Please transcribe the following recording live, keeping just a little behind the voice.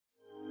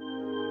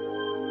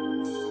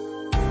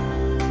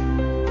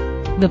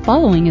The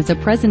following is a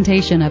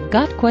presentation of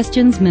Got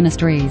Questions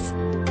Ministries.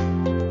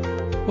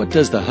 What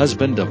does the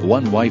husband of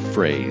one wife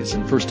phrase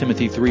in 1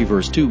 Timothy 3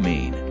 verse 2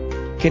 mean?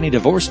 Can a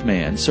divorced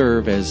man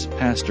serve as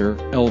pastor,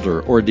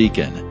 elder, or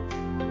deacon?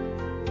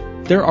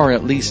 There are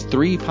at least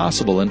three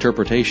possible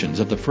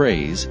interpretations of the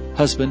phrase,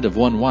 husband of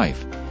one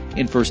wife,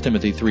 in 1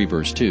 Timothy 3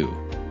 verse 2.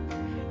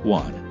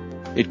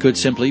 1. It could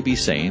simply be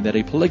saying that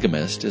a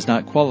polygamist is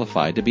not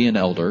qualified to be an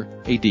elder,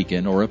 a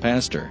deacon, or a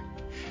pastor.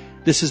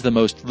 This is the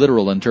most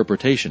literal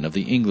interpretation of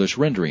the English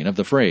rendering of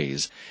the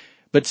phrase,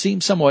 but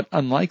seems somewhat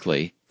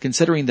unlikely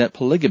considering that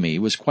polygamy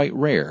was quite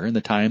rare in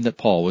the time that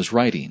Paul was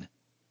writing.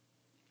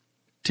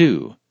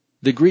 2.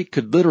 The Greek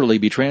could literally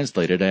be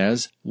translated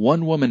as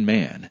one-woman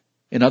man.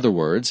 In other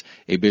words,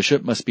 a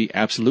bishop must be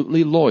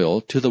absolutely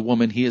loyal to the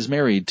woman he is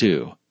married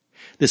to.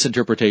 This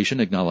interpretation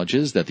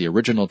acknowledges that the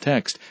original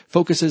text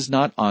focuses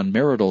not on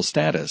marital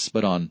status,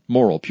 but on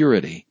moral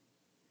purity.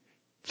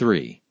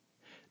 3.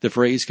 The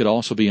phrase could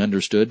also be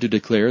understood to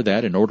declare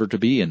that in order to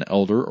be an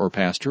elder or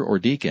pastor or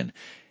deacon,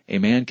 a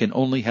man can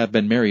only have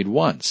been married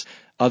once,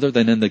 other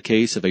than in the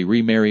case of a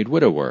remarried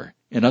widower.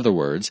 In other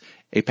words,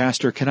 a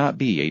pastor cannot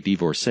be a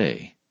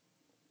divorcee.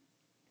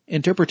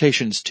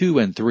 Interpretations 2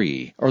 and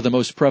 3 are the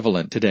most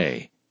prevalent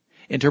today.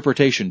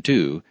 Interpretation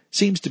 2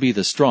 seems to be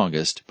the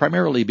strongest,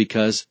 primarily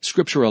because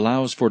Scripture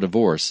allows for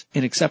divorce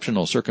in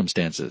exceptional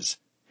circumstances.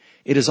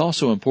 It is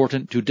also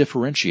important to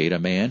differentiate a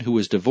man who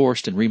was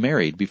divorced and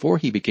remarried before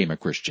he became a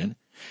Christian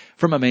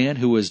from a man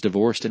who was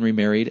divorced and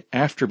remarried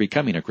after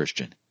becoming a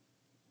Christian.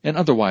 An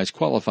otherwise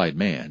qualified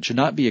man should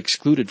not be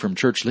excluded from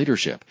church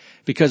leadership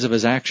because of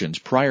his actions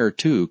prior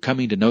to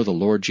coming to know the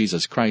Lord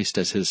Jesus Christ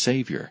as his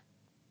Savior.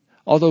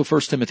 Although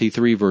 1 Timothy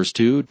 3 verse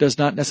 2 does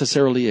not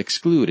necessarily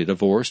exclude a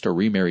divorced or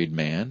remarried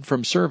man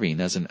from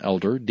serving as an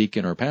elder,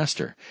 deacon, or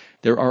pastor,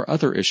 there are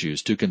other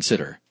issues to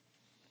consider.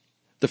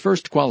 The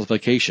first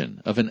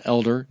qualification of an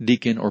elder,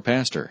 deacon, or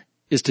pastor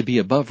is to be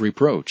above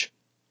reproach.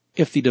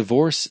 If the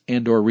divorce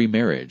and/or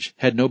remarriage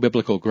had no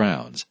biblical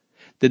grounds,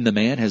 then the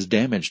man has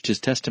damaged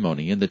his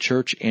testimony in the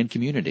church and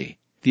community.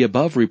 The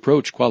above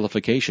reproach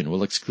qualification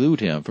will exclude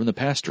him from the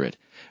pastorate,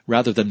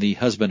 rather than the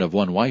husband of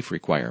one wife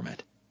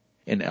requirement.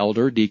 An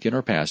elder, deacon,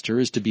 or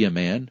pastor is to be a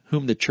man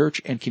whom the church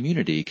and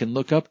community can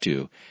look up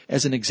to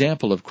as an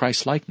example of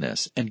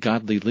Christ-likeness and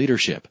godly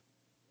leadership.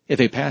 If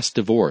a past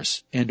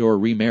divorce and/or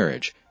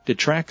remarriage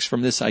detracts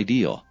from this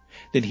ideal,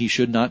 then he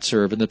should not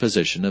serve in the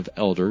position of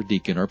elder,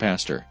 deacon, or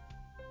pastor.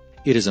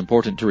 It is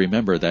important to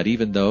remember that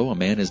even though a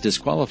man is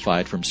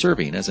disqualified from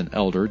serving as an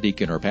elder,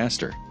 deacon, or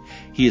pastor,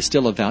 he is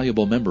still a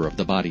valuable member of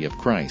the body of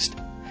Christ.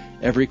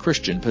 Every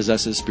Christian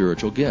possesses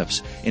spiritual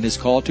gifts and is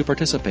called to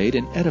participate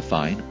in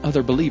edifying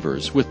other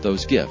believers with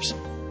those gifts.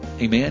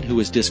 A man who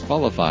is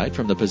disqualified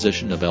from the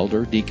position of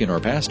elder, deacon, or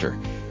pastor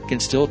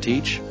can still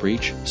teach,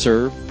 preach,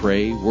 serve,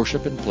 pray,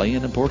 worship, and play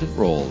an important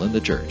role in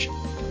the church.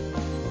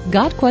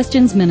 Got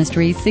Questions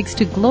Ministry seeks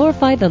to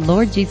glorify the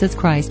Lord Jesus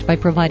Christ by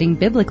providing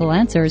biblical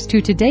answers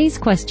to today's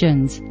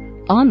questions.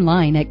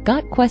 Online at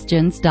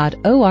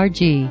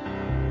gotquestions.org.